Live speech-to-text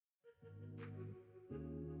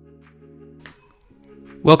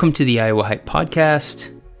Welcome to the Iowa Hype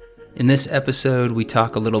Podcast. In this episode, we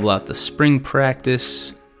talk a little about the spring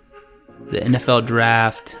practice, the NFL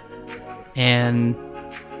draft, and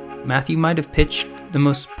Matthew might have pitched the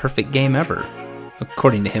most perfect game ever,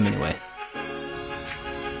 according to him anyway.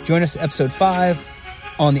 Join us episode 5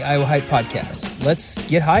 on the Iowa Hype Podcast. Let's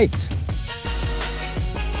get hyped.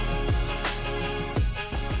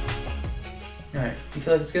 All right, you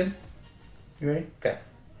feel like it's good? You ready? Okay.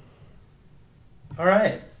 All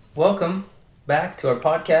right, welcome back to our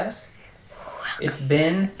podcast. It's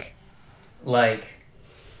been like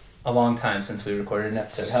a long time since we recorded an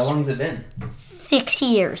episode. How long has it been? 6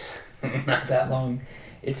 years. Not that long.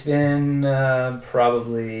 It's been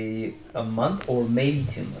probably a month or maybe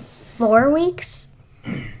 2 months. 4 weeks?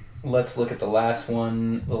 Let's look at the last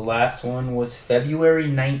one. The last one was February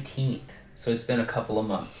 19th, so it's been a couple of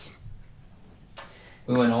months.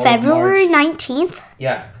 We went all February 19th?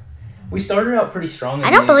 Yeah. We started out pretty strong. I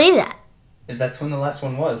don't believe that. That's when the last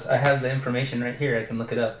one was. I have the information right here. I can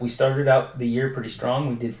look it up. We started out the year pretty strong.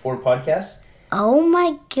 We did 4 podcasts. Oh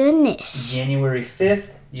my goodness. January 5th,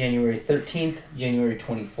 January 13th, January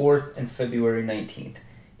 24th, and February 19th.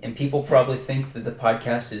 And people probably think that the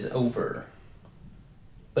podcast is over.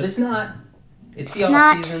 But it's not. It's the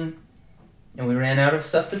off season. And we ran out of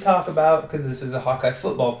stuff to talk about because this is a Hawkeye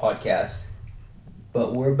football podcast.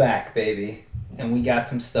 But we're back, baby. And we got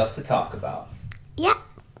some stuff to talk about. Yeah.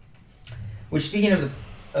 Which, speaking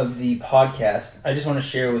of the podcast, I just want to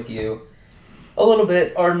share with you a little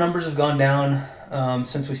bit. Our numbers have gone down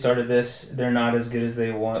since we started this. They're not as good as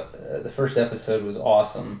they want. The first episode was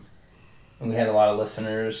awesome, and we had a lot of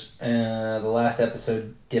listeners. The last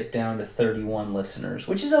episode dipped down to 31 listeners,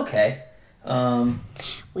 which is okay.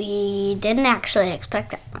 We didn't actually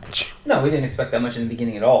expect that much. No, we didn't expect that much in the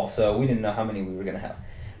beginning at all, so we didn't know how many we were going to have.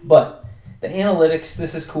 But the analytics,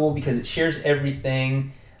 this is cool because it shares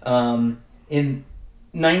everything. In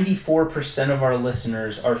 94% of our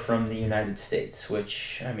listeners are from the United States,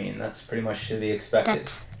 which, I mean, that's pretty much to be expected.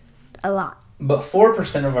 That's a lot. But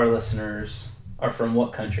 4% of our listeners are from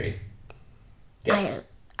what country? Guess.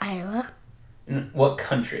 Iowa. What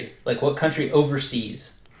country? Like, what country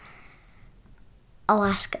overseas?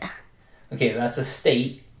 Alaska. Okay, that's a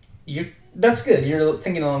state. That's good. You're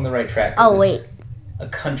thinking along the right track. Oh, wait. A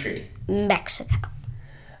country. Mexico.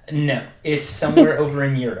 No, it's somewhere over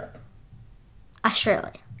in Europe.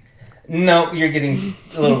 Australia. No, you're getting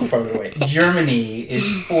a little farther away. Germany is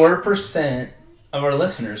 4% of our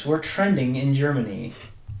listeners. We're trending in Germany.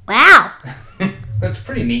 Wow. That's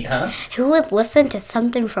pretty neat, huh? Who would listen to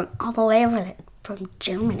something from all the way over there from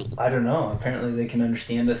Germany? I don't know. Apparently they can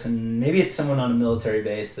understand us, and maybe it's someone on a military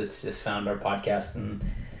base that's just found our podcast and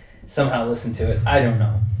somehow listened to it. I don't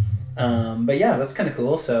know. But yeah, that's kind of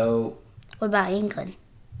cool. So, what about England?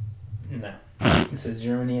 No. It says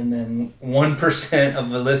Germany, and then 1% of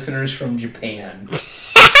the listeners from Japan.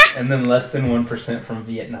 And then less than 1% from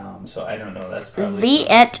Vietnam. So I don't know. That's probably...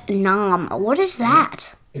 Vietnam. What is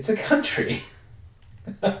that? It's a country.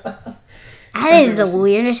 That is the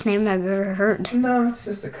weirdest name I've ever heard. No, it's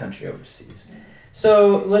just a country overseas.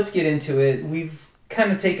 So let's get into it. We've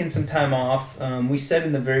kind of taken some time off. We said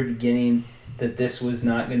in the very beginning that this was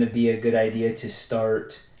not going to be a good idea to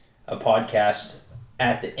start a podcast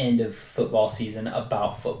at the end of football season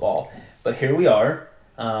about football. But here we are.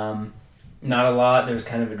 Not a lot. There was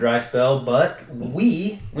kind of a dry spell, but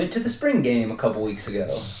we went to the spring game a couple weeks ago.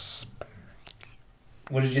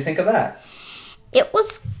 What did you think of that? It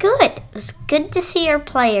was good. It was good to see our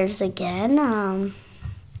players again. I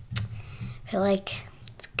feel like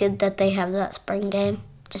it's good that they have that spring game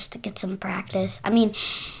just to get some practice. I mean,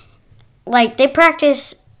 like, they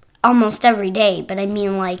practice almost every day, but I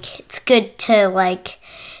mean, like, it's good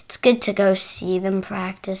to go see them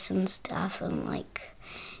practice and stuff, and like,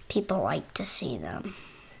 people like to see them.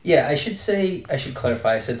 Yeah, I should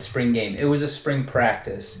clarify. I said spring game. It was a spring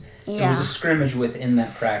practice. Yeah. It was a scrimmage within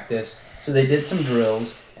that practice. So they did some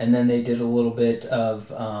drills, and then they did a little bit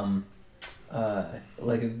of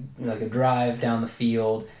like a drive down the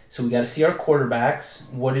field. So we got to see our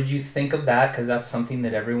quarterbacks. What did you think of that? Because that's something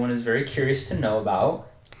that everyone is very curious to know about.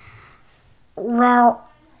 Well,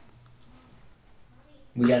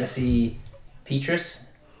 we got to see Petrus,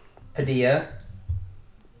 Padilla,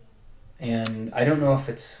 and I don't know if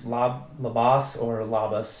it's Labas or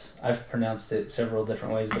Labas. I've pronounced it several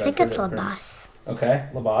different ways. But I think it's Labas. Okay,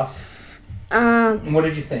 Labas. And what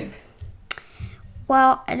did you think?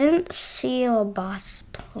 Well, I didn't see Labas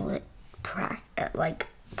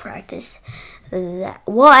practice that.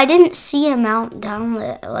 Well, I didn't see him out down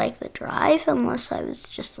the drive unless I was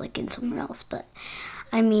just looking somewhere else. But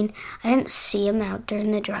I mean, I didn't see him out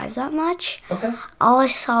during the drive that much. Okay. All I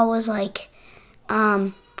saw was like,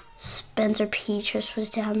 Spencer Petras was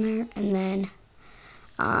down there, and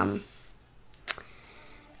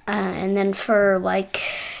then for like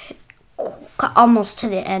almost to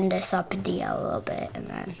the end, I saw Padilla a little bit, and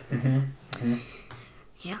then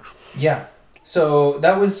yeah. Yeah. So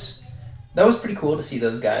that was pretty cool to see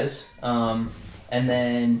those guys. And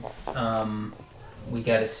then we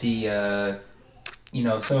got to see some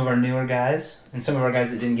of our newer guys and some of our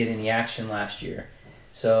guys that didn't get any action last year.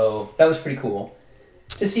 So that was pretty cool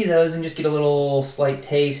to see those and just get a little slight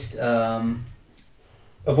taste of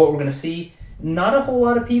what we're going to see. Not a whole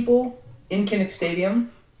lot of people in Kinnick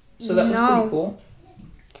Stadium, so that was pretty cool.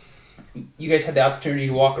 You guys had the opportunity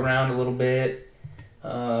to walk around a little bit.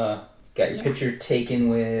 Got your picture taken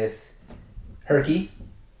with Herky.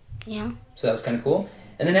 Yeah. So that was kind of cool.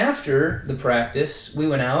 And then after the practice, we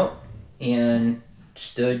went out and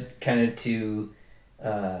stood kind of to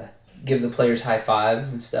give the players high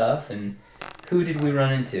fives and stuff. And who did we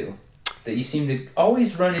run into that you seem to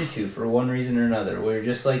always run into for one reason or another? We're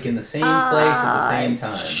just like in the same place at the same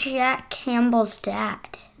time. Jack Campbell's dad.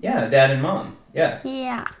 Yeah, dad and mom. Yeah.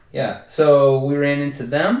 Yeah. Yeah. So we ran into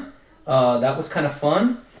them. That was kind of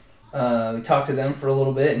fun. We talked to them for a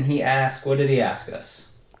little bit, and he asked, what did he ask us?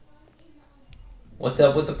 What's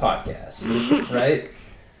up with the podcast? Right?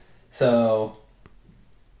 So,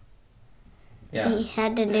 yeah. He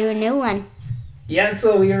had to do a new one. Yeah,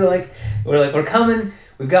 so we're coming.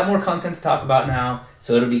 We've got more content to talk about now,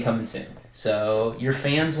 so it'll be coming soon. So your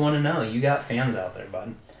fans want to know. You got fans out there,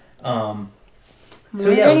 bud. More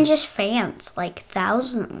than just fans, like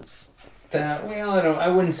thousands. I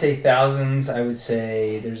wouldn't say thousands. I would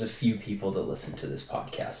say there's a few people that listen to this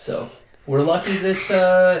podcast. So we're lucky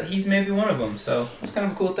that he's maybe one of them. So it's kind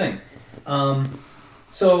of a cool thing.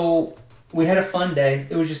 So we had a fun day.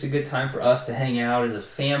 It was just a good time for us to hang out as a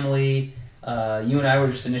family. You and I were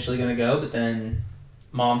just initially going to go, but then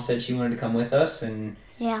Mom said she wanted to come with us, and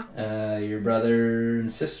your brother and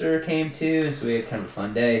sister came too, and so we had kind of a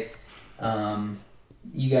fun day.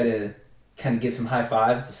 You got to kind of give some high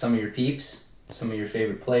fives to some of your peeps, some of your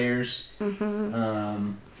favorite players.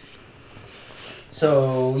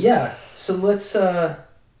 So let's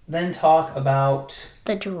then talk about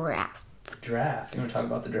the draft. The draft. You want to talk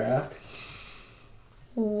about the draft?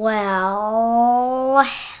 Well,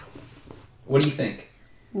 what do you think?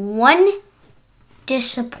 One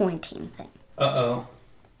disappointing thing. Uh-oh.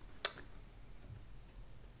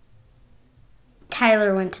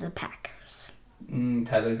 Tyler went to the Packers.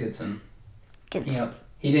 Tyler Goodson. Yep.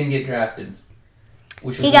 He didn't get drafted.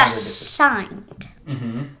 He got signed.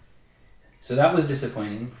 So that was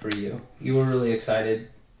disappointing for you. You were really excited.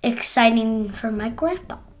 Exciting for my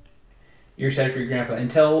grandpa. You're excited for your grandpa. And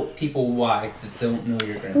tell people why that don't know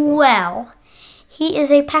your grandpa. Well, he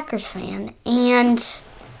is a Packers fan, and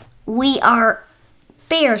we are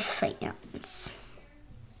Bears fans.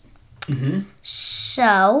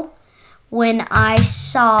 So, when I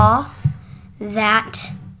saw that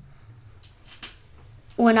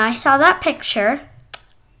picture,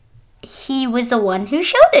 he was the one who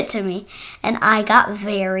showed it to me, and I got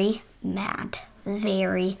very mad.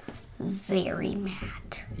 Very, very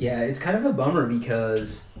mad. Yeah, it's kind of a bummer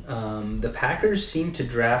because the Packers seem to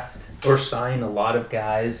draft or sign a lot of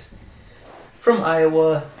guys from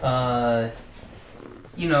Iowa. I'm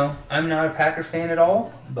not a Packer fan at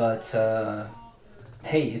all, but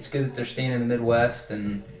hey, it's good that they're staying in the Midwest,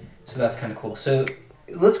 and so that's kind of cool. So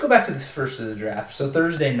let's go back to the first of the draft. So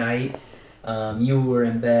Thursday night, you were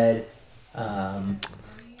in bed.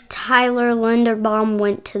 Tyler Linderbaum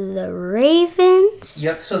went to the Ravens.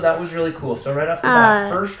 Yep, so that was really cool. So right off the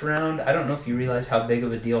bat, first round, I don't know if you realize how big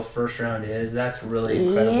of a deal first round is. That's really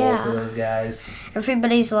incredible for those guys.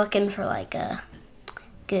 Everybody's looking for like a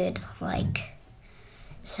good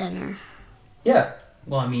center. Yeah.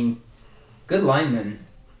 Well, I mean, good linemen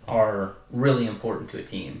are really important to a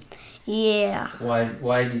team. Yeah.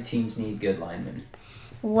 Why do teams need good linemen?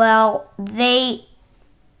 Well,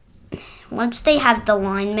 once they have the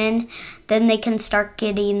linemen, then they can start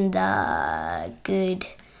getting the good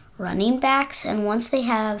running backs. And once they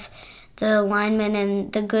have the linemen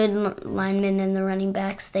and the good linemen and the running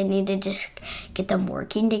backs, they need to just get them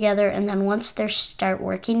working together. And then once they start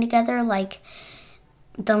working together,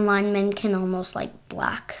 the linemen can almost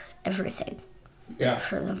block everything. Yeah.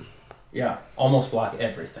 For them. Yeah, almost block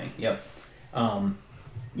everything. Yep.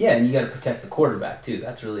 Yeah, and you got to protect the quarterback too.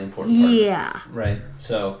 That's a really important part. Yeah. Right.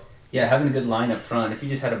 So, yeah, having a good line up front. If you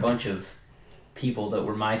just had a bunch of people that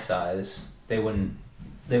were my size, they wouldn't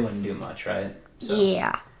do much, right? So,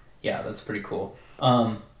 yeah. Yeah, that's pretty cool.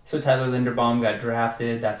 So Tyler Linderbaum got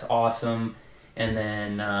drafted. That's awesome. And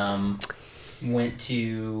then went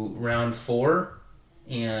to round 4,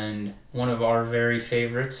 and one of our very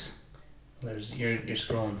favorites. You're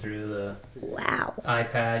scrolling through the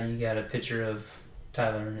iPad. You got a picture of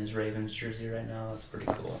Tyler in his Ravens jersey right now. That's pretty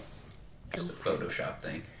cool. Just a Photoshop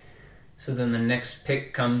thing. So then the next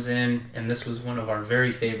pick comes in, and this was one of our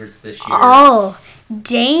very favorites this year. Oh,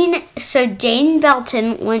 Dane. So Dane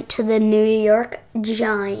Belton went to the New York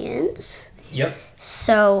Giants. Yep.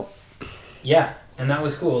 So. Yeah, and that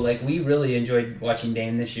was cool. Like, we really enjoyed watching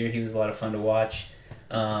Dane this year. He was a lot of fun to watch.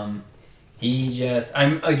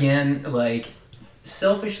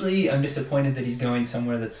 Selfishly, I'm disappointed that he's going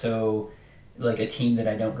somewhere that's so, like, a team that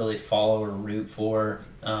I don't really follow or root for.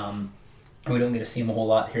 We don't get to see him a whole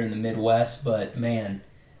lot here in the Midwest, but, man,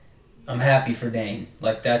 I'm happy for Dane.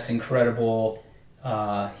 Like, that's incredible.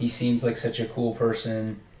 He seems like such a cool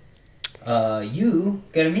person. You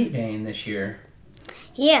got to meet Dane this year.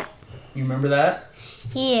 Yeah. You remember that?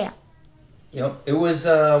 Yeah. Yep. It was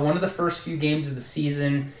one of the first few games of the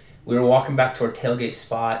season. We were walking back to our tailgate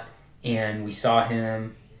spot, and we saw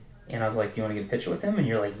him, and I was like, do you want to get a picture with him? And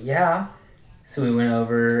you're like, yeah. So we went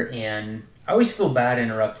over, and I always feel bad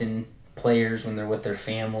interrupting players when they're with their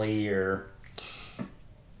family or...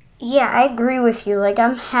 Yeah, I agree with you. Like,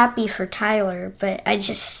 I'm happy for Tyler, but I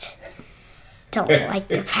just don't like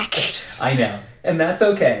the Packers. I know. And that's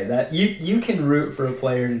okay. That you can root for a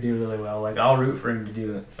player to do really well. Like, I'll root for him to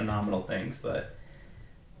do phenomenal things, but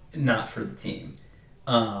not for the team.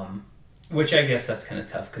 Which I guess that's kind of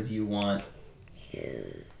tough because you want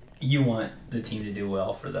the team to do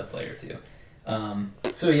well for that player too.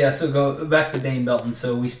 So go back to Dane Belton.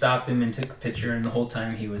 So we stopped him and took a picture, and the whole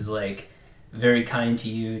time he was like very kind to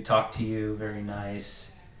you, talked to you, very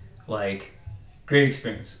nice, like great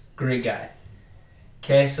experience, great guy.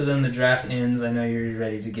 Okay, so then the draft ends. I know you're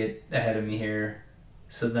ready to get ahead of me here.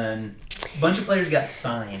 So then a bunch of players got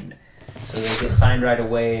signed. So they get signed right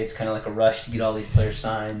away. It's kind of like a rush to get all these players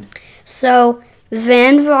signed. So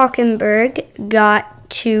Van Valkenburg got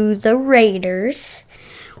to the Raiders,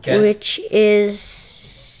 which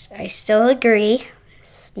is, I still agree,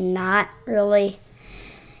 it's not really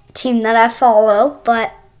a team that I follow,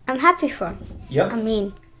 but I'm happy for him. Yep. I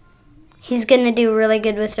mean, he's going to do really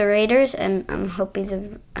good with the Raiders, and I'm hoping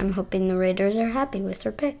the Raiders are happy with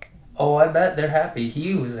their pick. Oh, I bet they're happy.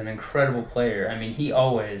 He was an incredible player. I mean, he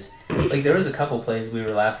always... Like, there was a couple plays we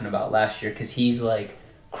were laughing about last year because he's, like,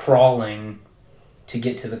 crawling to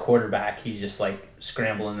get to the quarterback. He's just, like,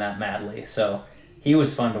 scrambling that madly. So, he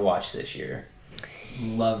was fun to watch this year.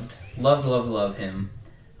 Loved him.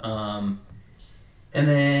 And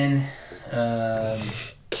then...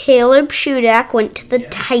 Caleb Shudak went to the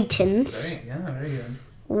Titans. Very good.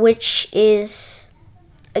 Which is...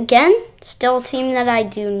 Again, still a team that I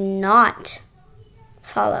do not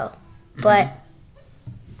follow. But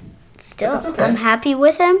still, okay. I'm happy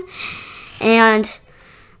with him. And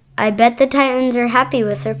I bet the Titans are happy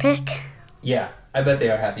with their pick. Yeah, I bet they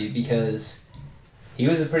are happy because he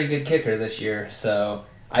was a pretty good kicker this year. So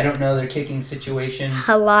I don't know their kicking situation.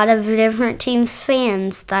 A lot of different teams'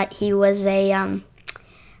 fans thought he was a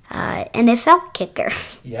NFL kicker.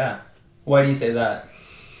 Yeah. Why do you say that?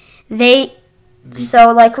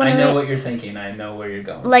 I know what you're thinking. I know where you're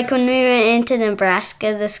going. Like when we went into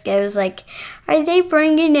Nebraska, this guy was like, are they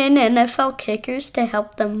bringing in NFL kickers to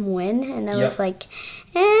help them win? And I was like,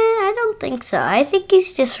 I don't think so. I think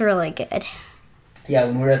he's just really good. Yeah,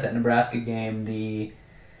 when we were at that Nebraska game,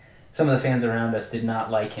 some of the fans around us did not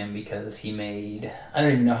like him because he made... I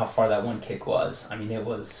don't even know how far that one kick was. I mean, it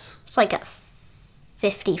was... It's like a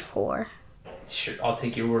 54. Sure, I'll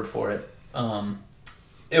take your word for it.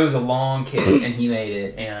 It was a long kick, and he made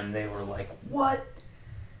it, and they were like, what?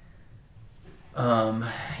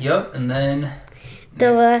 Yep, and then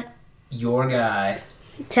your guy.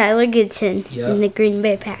 Tyler Goodson in the Green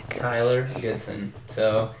Bay Packers. Tyler Goodson.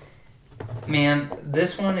 So, man,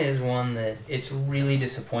 this one is one that it's really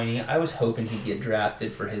disappointing. I was hoping he'd get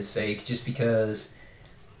drafted for his sake, just because,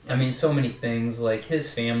 I mean, so many things, like his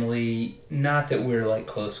family, not that we're, like,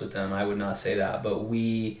 close with them, I would not say that, but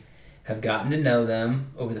we... have gotten to know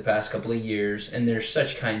them over the past couple of years, and they're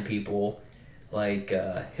such kind people. Like,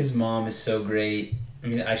 his mom is so great. I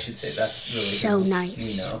mean, I should say that's really so good,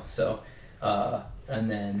 nice. So, and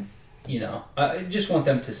then, I just want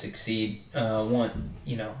them to succeed.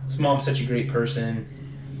 His mom's such a great person.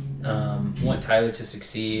 Want Tyler to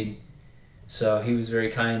succeed. So he was very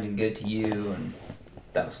kind and good to you, and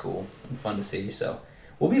that was cool and fun to see. So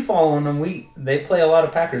we'll be following them. They play a lot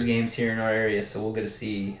of Packers games here in our area, so we'll get to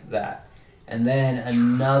see that. And then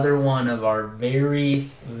another one of our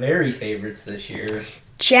very, very favorites this year.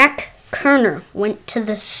 Jack Kerner went to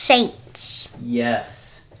the Saints.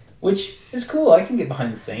 Yes. Which is cool. I can get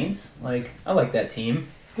behind the Saints. Like, I like that team.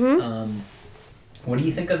 Mm-hmm. What do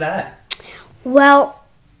you think of that? Well,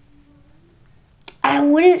 I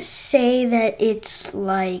wouldn't say that it's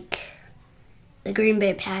like the Green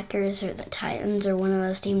Bay Packers or the Titans or one of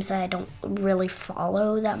those teams that I don't really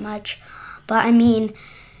follow that much. But, I mean,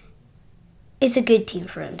 it's a good team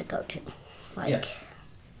for him to go to. Like, yeah.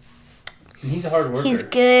 And he's a hard worker. He's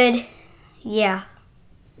good. Yeah.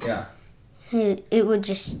 Yeah. It would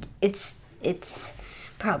just, it's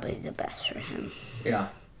probably the best for him. Yeah.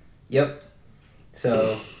 Yep.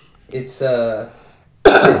 So, it's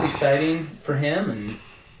exciting for him, and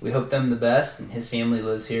we hope them the best. And his family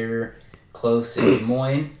lives here close in Des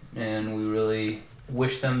Moines, and we really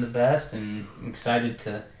wish them the best, and I'm excited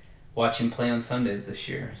to watch him play on Sundays this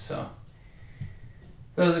year. So,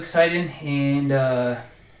 that was exciting, and I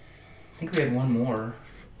think we had one more.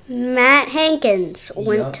 Matt Hankins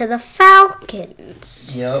went to the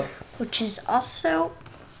Falcons. Yep. Which is also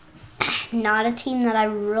not a team that I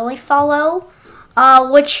really follow.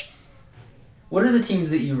 What are the teams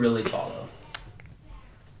that you really follow?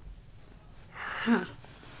 Huh.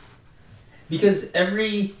 Because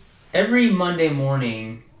every Monday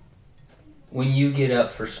morning when you get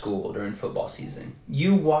up for school during football season,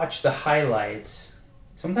 you watch the highlights.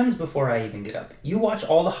 Sometimes before I even get up, you watch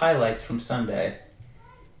all the highlights from Sunday,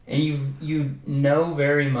 and you know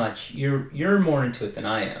very much. You're more into it than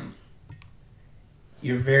I am.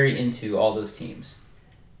 You're very into all those teams.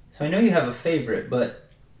 So I know you have a favorite, but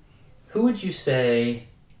who would you say,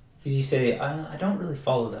 because you say, I don't really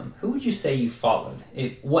follow them. Who would you say you followed?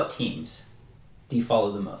 What teams do you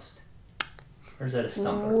follow the most? Or is that a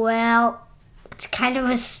stumper? Well, it's kind of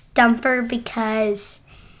a stumper because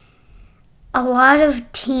a lot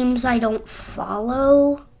of teams I don't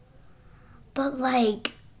follow, but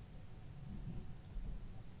like,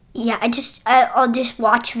 yeah, I'll just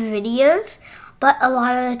watch videos. But a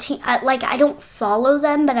lot of the teams, I don't follow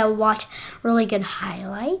them, but I watch really good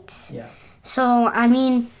highlights. Yeah. So, I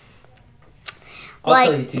mean, I'll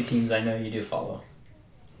tell you two teams I know you do follow.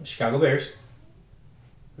 The Chicago Bears.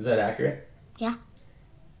 Is that accurate? Yeah.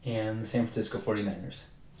 And the San Francisco 49ers.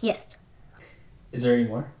 Yes. Is there any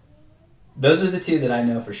more? Those are the two that I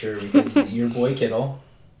know for sure because your boy Kittle.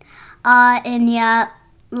 And yeah,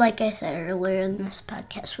 like I said earlier in this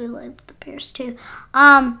podcast, we like the Bears too.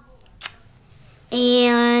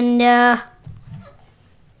 And, the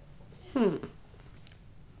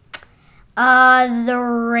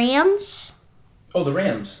Rams. Oh, the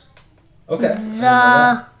Rams. Okay.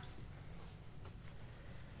 The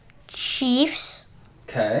Chiefs.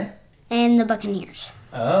 Okay. And the Buccaneers.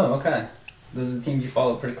 Oh, okay. Those are the teams you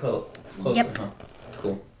follow pretty closely, yep. Huh?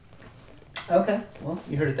 Cool. Okay. Well,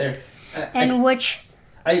 you heard it there.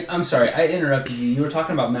 I'm sorry, I interrupted you. You were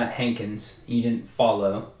talking about Matt Hankins. You didn't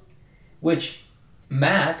follow. Which,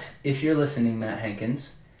 Matt, if you're listening, Matt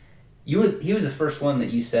Hankins, he was the first one that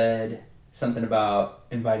you said something about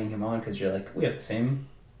inviting him on because you're like, we have the same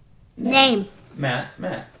name.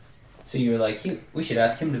 Matt. So you were like, we should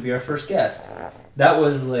ask him to be our first guest. That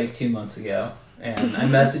was like 2 months ago. And I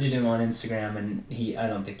messaged him on Instagram, and I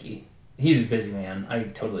don't think he's a busy man. I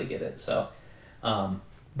totally get it. So,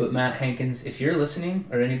 but Matt Hankins, if you're listening,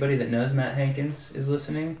 or anybody that knows Matt Hankins is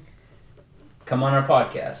listening, come on our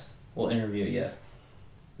podcast. We'll interview you.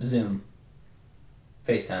 Zoom.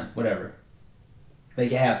 FaceTime. Whatever.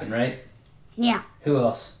 Make it happen, right? Yeah. Who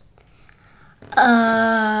else?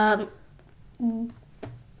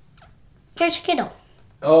 George Kittle.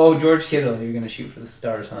 Oh, George Kittle. You're going to shoot for the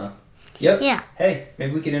stars, huh? Yep. Yeah. Hey,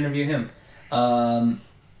 maybe we could interview him.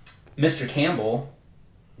 Mr. Campbell,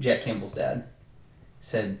 Jack Campbell's dad,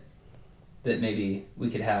 said that maybe we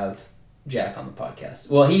could have Jack on the podcast.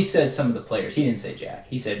 Well, he said some of the players. He didn't say Jack.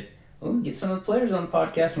 He said, well, get some of the players on the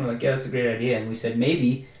podcast. And we're like, yeah, that's a great idea. And we said,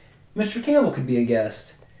 maybe Mr. Campbell could be a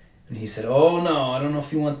guest. And he said, oh, no, I don't know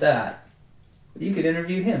if you want that. You could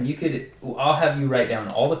interview him. I'll have you write down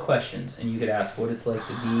all the questions, and you could ask what it's like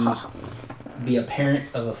to be a parent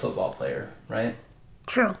of a football player, right?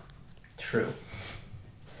 True.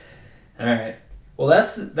 All right. Well,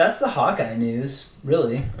 that's the Hawkeye news,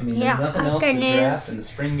 really. I mean, yeah, there's nothing else. The draft and the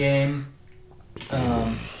spring game.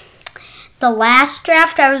 The last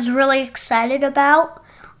draft I was really excited about.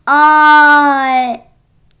 I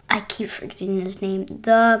keep forgetting his name.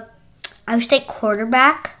 The Iowa State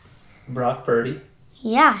quarterback. Brock Purdy.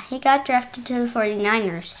 Yeah, he got drafted to the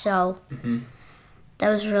 49ers, so that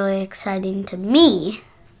was really exciting to me.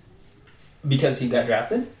 Because he got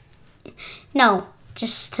drafted? No,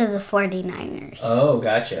 just to the 49ers. Oh,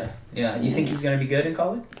 gotcha. Yeah, you think he's going to be good in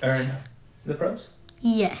college? Or in the pros?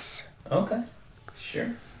 Yes. Okay,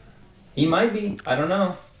 sure. He might be. I don't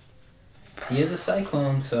know. He is a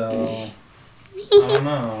Cyclone, so I don't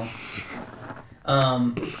know.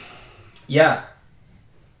 Yeah.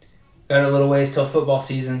 Got a little ways till football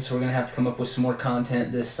season, so we're gonna have to come up with some more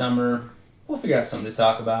content this summer. We'll figure out something to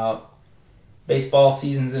talk about. Baseball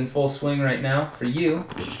season's in full swing right now for you.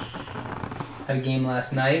 Had a game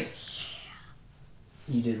last night.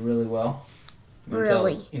 You did really well. You want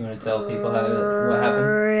to tell people what happened?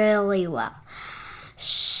 Really well.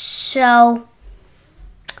 So,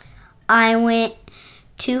 I went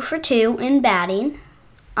 2 for 2 in batting.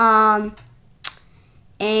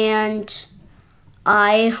 And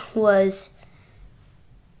I was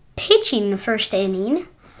pitching the first inning.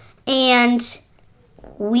 And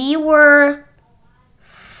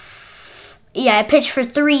I pitched for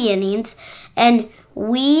 3 innings. And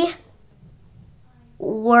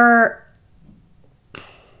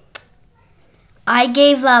I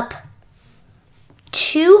gave up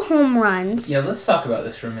 2 home runs. Yeah, let's talk about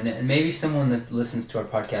this for a minute, and maybe someone that listens to our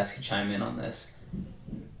podcast could chime in on this.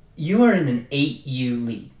 You are in an 8U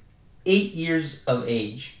league. 8 years of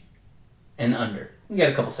age and under. We got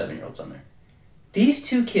a couple 7-year-olds on there. These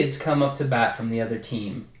 2 kids come up to bat from the other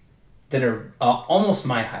team that are almost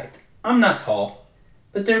my height. I'm not tall,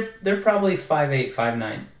 but they're probably 5'8",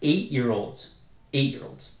 5'9", 8-year-olds.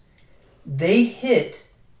 8-year-olds. They hit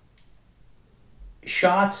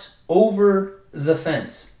shots over the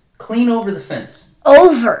fence. Clean over the fence.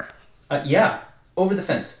 Over. Yeah, over the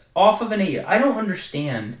fence. Off of an 8-year. I don't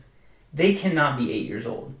understand. They cannot be 8 years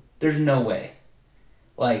old. There's no way.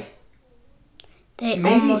 Like, I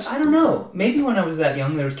don't know. Maybe when I was that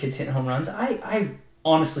young, there was kids hitting home runs. I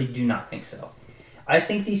honestly do not think so. I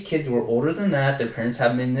think these kids were older than that. Their parents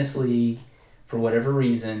have them in this league for whatever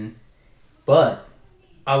reason. But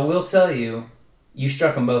I will tell you, you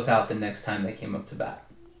struck them both out the next time they came up to bat.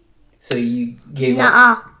 So you gave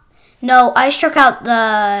up. No, I struck out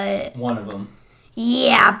the... One of them.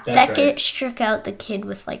 Yeah, That's Beckett right. struck out the kid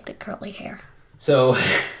with, like, the curly hair. So,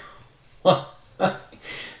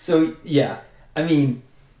 yeah. I mean,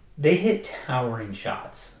 they hit towering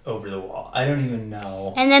shots over the wall. I don't even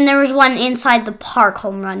know. And then there was one inside the park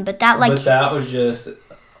home run, but that was just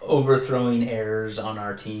overthrowing errors on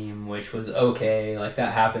our team, which was okay. Like,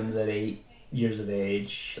 that happens at 8 years of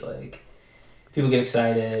age. Like, people get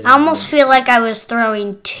excited. I almost feel like I was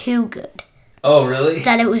throwing too good. Oh, really?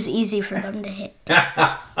 That it was easy for them to hit.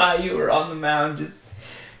 You were on the mound just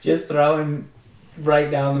throwing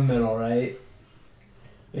right down the middle, right?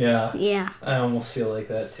 Yeah. Yeah. I almost feel like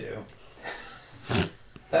that too.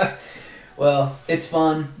 Well, it's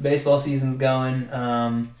fun. Baseball season's going.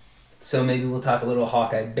 So maybe we'll talk a little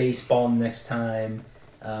Hawkeye baseball next time.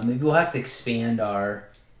 Maybe we'll have to expand our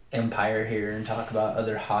empire here and talk about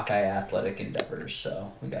other Hawkeye athletic endeavors.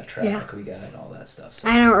 So we got track, we got all that stuff. So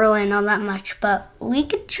I don't really know that much, but we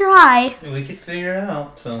could try. we could figure it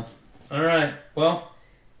out. So, all right. Well,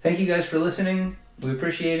 thank you guys for listening. We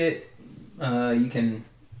appreciate it. You can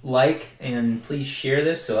like and please share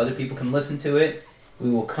this so other people can listen to it. We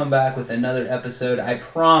will come back with another episode. I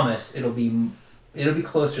promise it'll be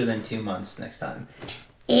closer than 2 months next time.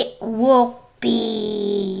 It will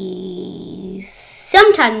be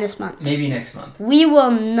sometime this month. Maybe next month. We will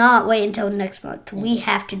not wait until next month. We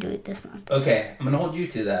have to do it this month. Okay, I'm going to hold you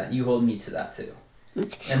to that. You hold me to that too.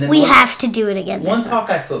 And then we have to do it again Once this month.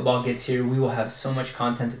 Hawkeye football gets here, we will have so much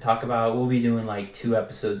content to talk about. We'll be doing like 2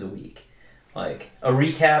 episodes a week. Like a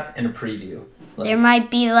recap and a preview. There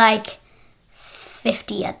might be like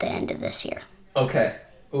 50 at the end of this year. Okay.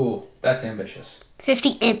 Ooh, that's ambitious.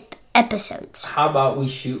 50 episodes. How about we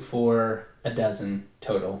shoot for a dozen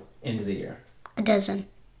total into the year? A dozen.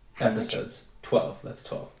 Episodes. 12. That's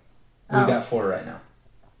 12. We've got 4 right now.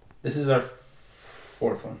 This is our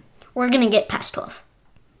 4th one. We're going to get past 12.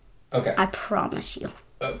 Okay. I promise you.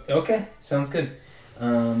 Okay. Sounds good.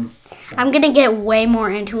 I'm going to get way more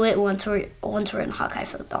into it once we're in Hawkeye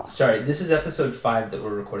football. Sorry, this is episode 5 that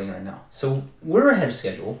we're recording right now. So we're ahead of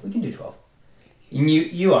schedule. We can do 12.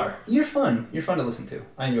 You are. You're fun. You're fun to listen to.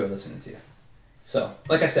 I enjoy listening to you. So,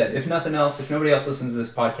 like I said, if nothing else, if nobody else listens to this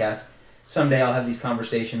podcast, someday I'll have these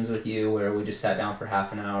conversations with you where we just sat down for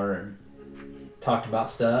half an hour and talked about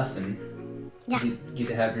stuff and get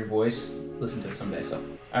to have your voice. Listen to it someday. So,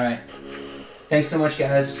 all right. Thanks so much,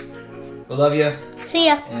 guys. We love you. See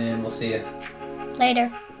ya. And we'll see you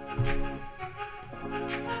Later.